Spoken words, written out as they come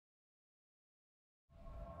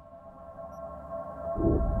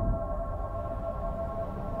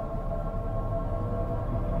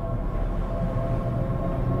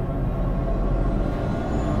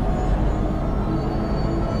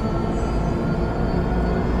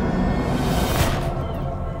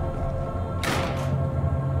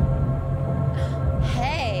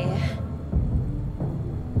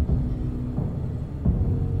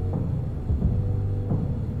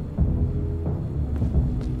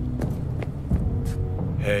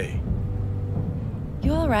Hey.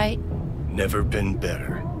 You all right? Never been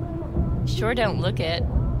better. Sure don't look it.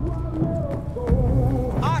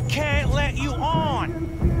 I can't let you on!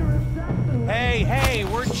 Hey,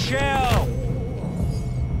 we're chill!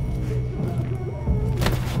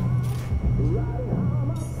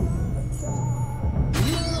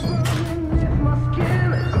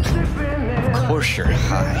 Of course you're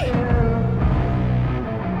high.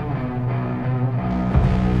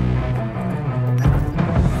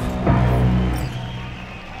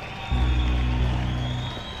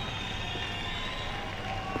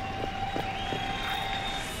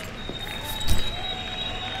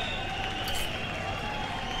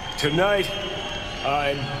 Tonight,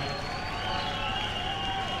 I'm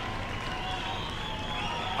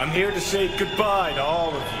here to say goodbye to all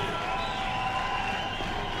of you.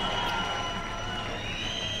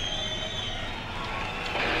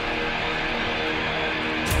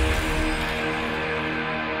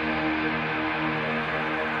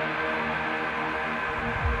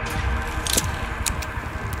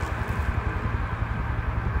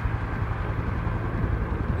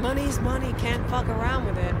 Money's money, can't fuck around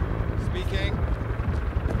with it. Speaking.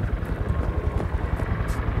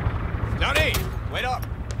 Johnny, wait up.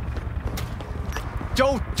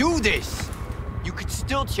 Don't do this! You could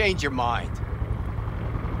still change your mind.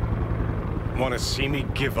 Want to see me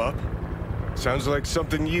give up? Sounds like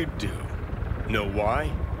something you'd do. Know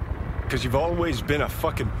why? Because you've always been a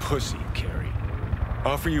fucking pussy, Carrie.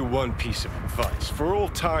 Offer you one piece of advice, for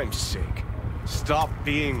old time's sake. Stop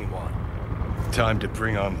being one. Time to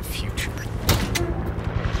bring on the future.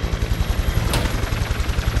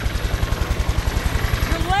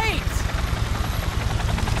 You're late!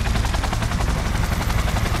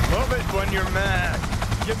 Love it when you're mad.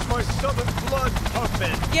 Gets my southern blood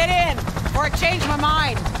pumping. Get in, or I change my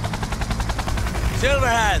mind.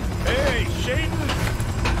 Silverhand! Hey, Shaden!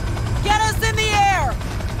 Get us in the air!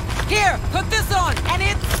 Here, put this on, and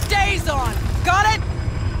it stays on. Got it?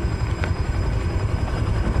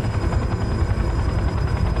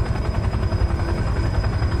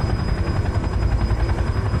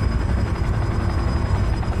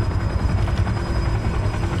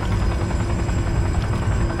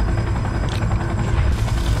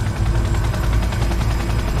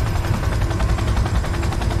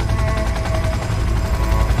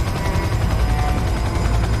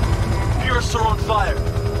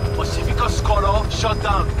 Shut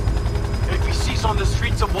down. APC's on the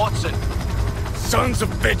streets of Watson. Sons of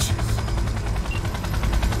bitches!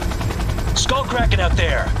 Skullcracking out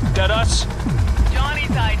there. That us?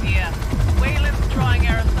 Johnny's idea. Wayland's drawing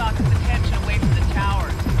Arasaka's attention away from the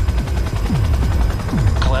towers.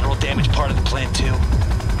 Collateral damage part of the plan, too.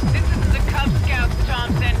 This is the Cub Scouts,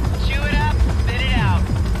 Thompson. Chew it up, spit it out.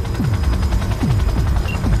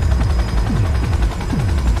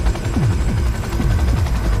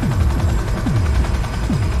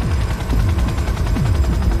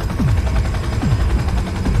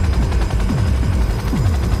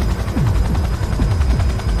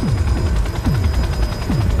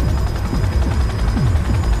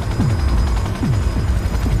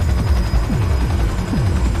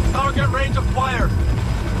 Range of fire!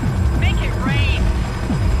 Make it rain.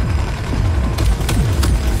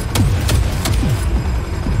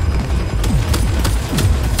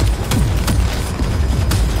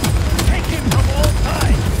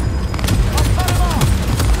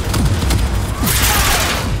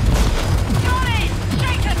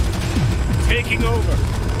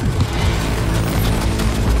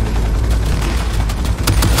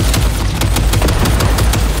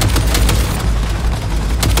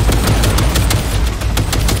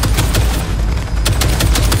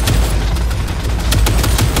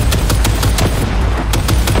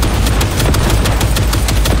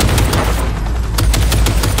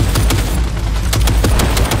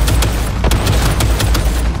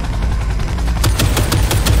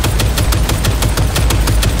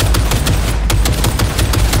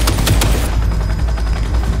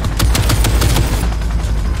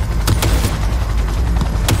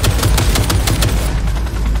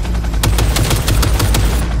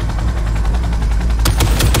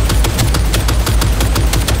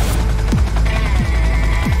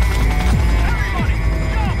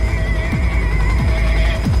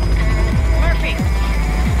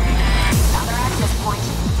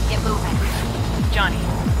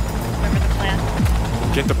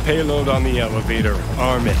 payload on the elevator,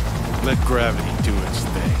 arm it, let gravity do its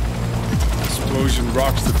thing. Explosion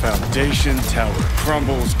rocks the foundation, tower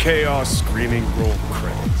crumbles, chaos, screaming, roll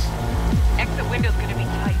credits. Exit window's gonna be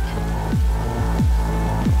tight.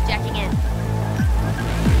 Jacking in.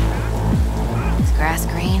 Is grass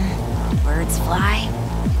green? Birds fly?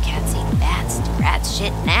 Cats eat bats? Rats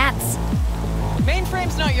shit gnats?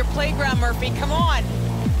 Mainframe's not your playground, Murphy. Come on.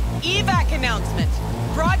 Evac announcement.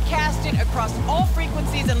 Broadcast it across all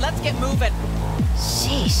frequencies and let's get moving.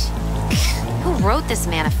 Sheesh. Who wrote this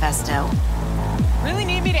manifesto? Really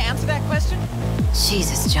need me to answer that question?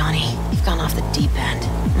 Jesus, Johnny. You've gone off the deep end.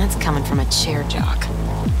 And that's coming from a chair jock.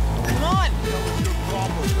 Come on.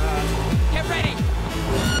 Get ready.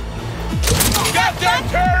 Goddamn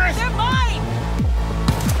terrorists! They're mine!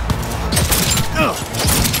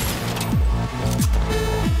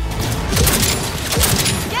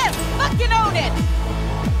 Yes! Fucking own it!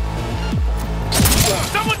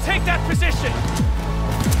 Someone take that position!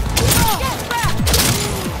 Get back!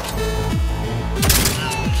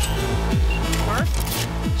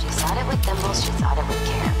 She sought it with thimbles, she sought it with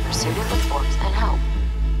care. Pursued it with forks and hope.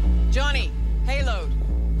 Johnny, payload.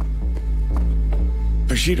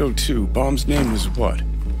 Bushido 2, bomb's name was what?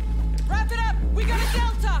 Wrap it up! We got a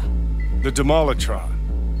Delta! The Demolitron.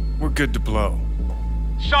 We're good to blow.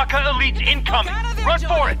 Shaka Elite incoming! Out of there, Run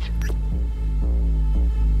Johnny. for it!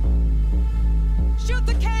 Shoot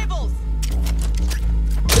the cables!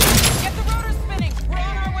 Get the rotor spinning! We're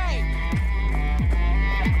on our way!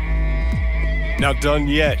 Not done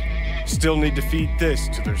yet. Still need to feed this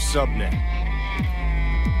to their subnet.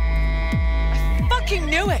 I fucking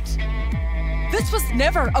knew it! This was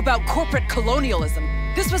never about corporate colonialism.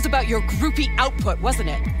 This was about your groupie output, wasn't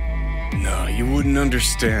it? No, you wouldn't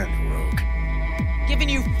understand, Rogue. Giving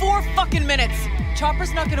you 4 fucking minutes.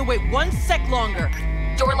 Chopper's not gonna wait 1 sec longer.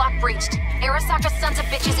 Door lock breached. Arasaka sons of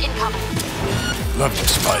bitches incoming. Love you,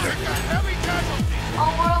 Spider.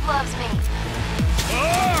 Whole world loves me.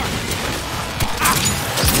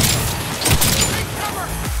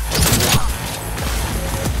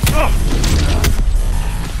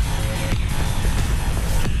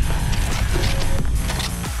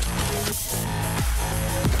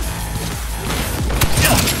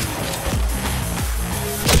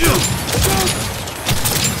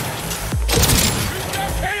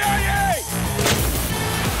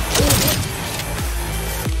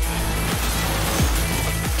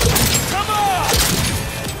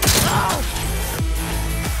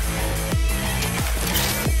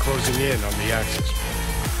 Closing in on the access.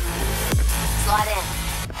 Slide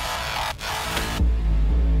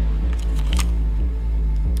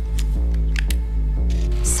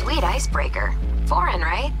in. Sweet icebreaker. Foreign,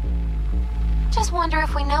 right? Just wonder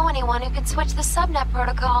if we know anyone who can switch the subnet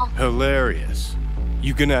protocol. Hilarious.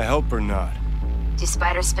 You gonna help or not? Do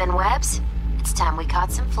spiders spin webs? It's time we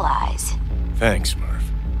caught some flies. Thanks,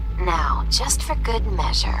 Murph. Now, just for good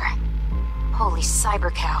measure. Holy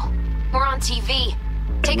cyber cow. We're on TV.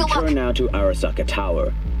 Take a look. Return now to Arasaka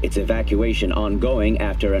Tower. Its evacuation ongoing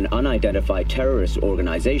after an unidentified terrorist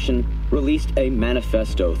organization released a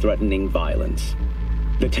manifesto threatening violence.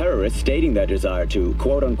 The terrorists stating their desire to,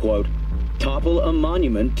 quote-unquote, topple a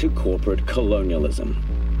monument to corporate colonialism.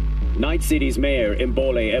 Night City's mayor,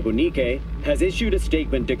 Imbole Ebunike, has issued a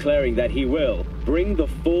statement declaring that he will bring the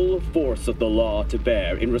full force of the law to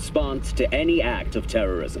bear in response to any act of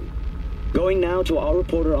terrorism. Going now to our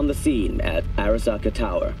reporter on the scene at Arasaka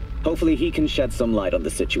Tower. Hopefully he can shed some light on the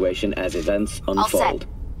situation as events unfold. All set.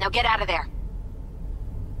 Now get out of there.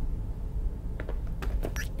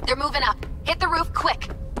 They're moving up. Hit the roof quick.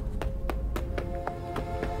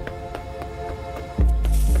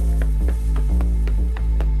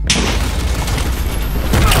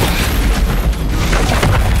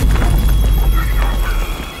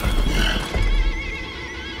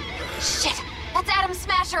 Shit! That's Adam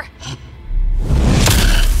Smasher!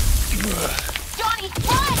 Johnny,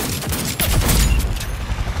 run!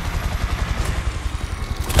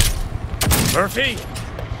 Murphy?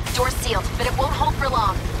 Door's sealed, but it won't hold for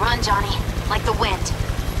long. Run, Johnny. Like the wind.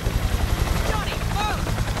 Johnny, move!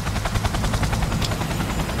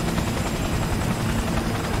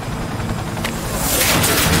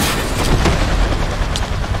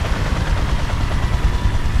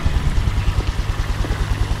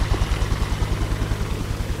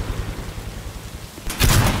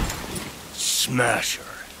 Smasher.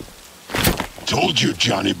 Told you,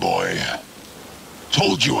 Johnny boy.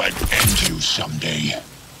 Told you I'd end you someday.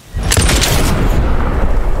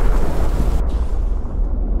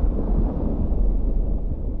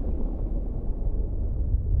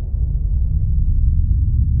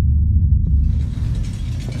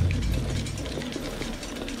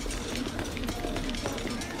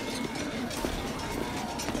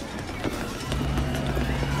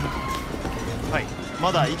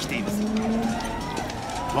 まだ生きています。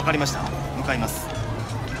わかりました。向かいます。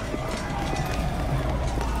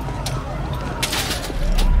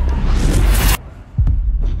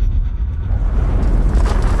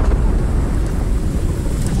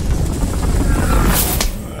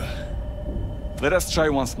Let us try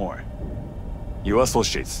once more. Your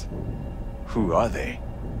associates. Who are they?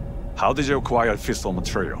 How did you acquire fissile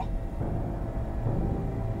material?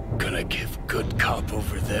 Gonna give good cop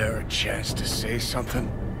over there a chance to say something?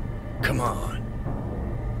 Come on.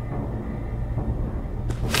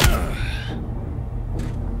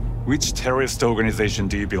 Which terrorist organization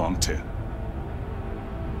do you belong to?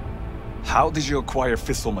 How did you acquire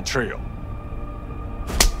fissile material?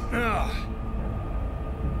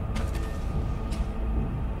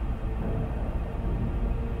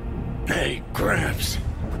 Hey, Gramps.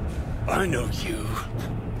 I know you.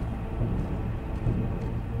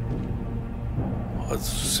 外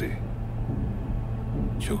せ。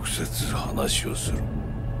直接話をする。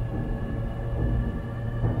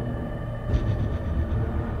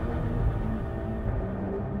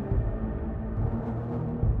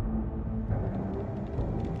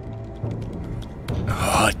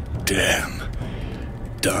Hot damn.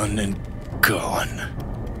 Done and gone.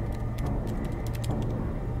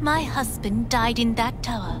 My husband died in that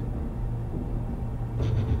tower.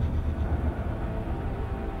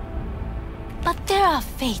 But there are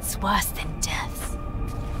fates worse than death.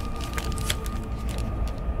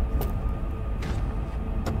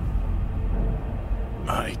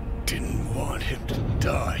 I didn't want him to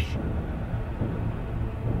die.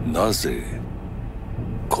 なぜ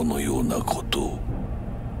このようなことを？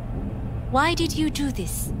 Why did you do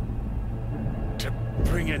this? To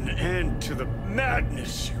bring an end to the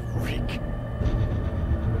madness you wreak.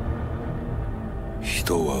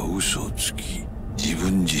 人は嘘をつき、自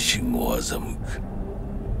分自身を欺く。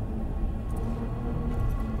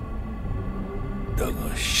だ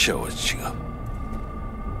が死者は違う。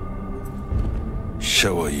死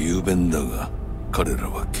者は雄弁だが、彼ら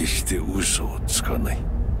は決して嘘をつかない。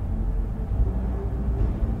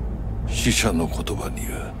死者の言葉に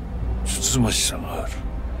はつつましさがある。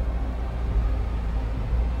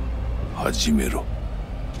始めろ。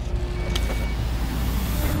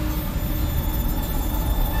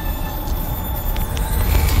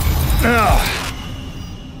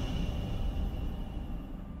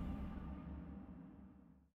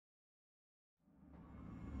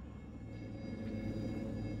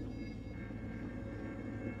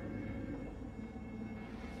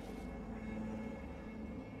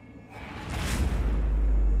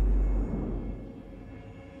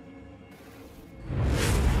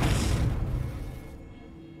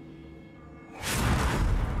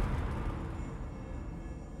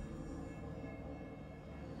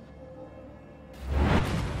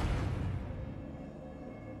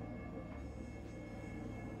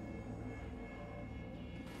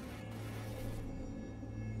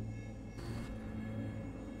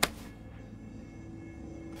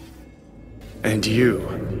And you?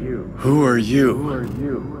 Who are you?